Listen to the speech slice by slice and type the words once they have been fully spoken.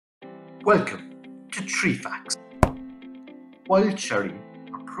Welcome to Tree Facts. Wild cherry,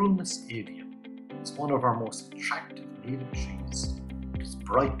 or Prunus avium, is one of our most attractive native trees with its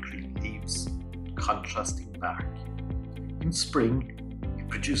bright green leaves and contrasting bark. In spring, it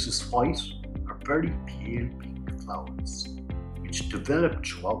produces white or very pale pink flowers, which develop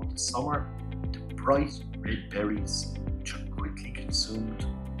throughout the summer into bright red berries which are quickly consumed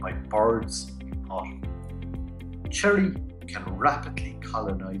by birds in autumn. Cherry can rapidly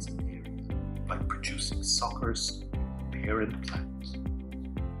colonize an area by producing suckers from the parent plant.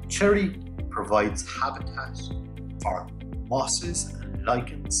 Cherry provides habitat for mosses and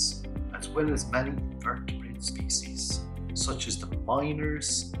lichens, as well as many invertebrate species, such as the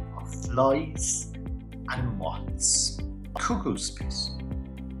miners of flies and moths. Cuckoo spit,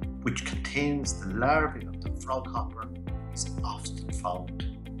 which contains the larvae of the froghopper, is often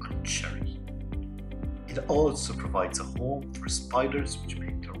found on cherry. It also provides a home for spiders which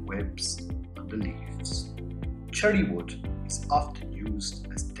make their webs on the leaves. Cherry wood is often used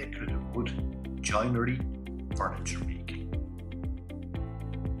as decorative wood in joinery and furniture making.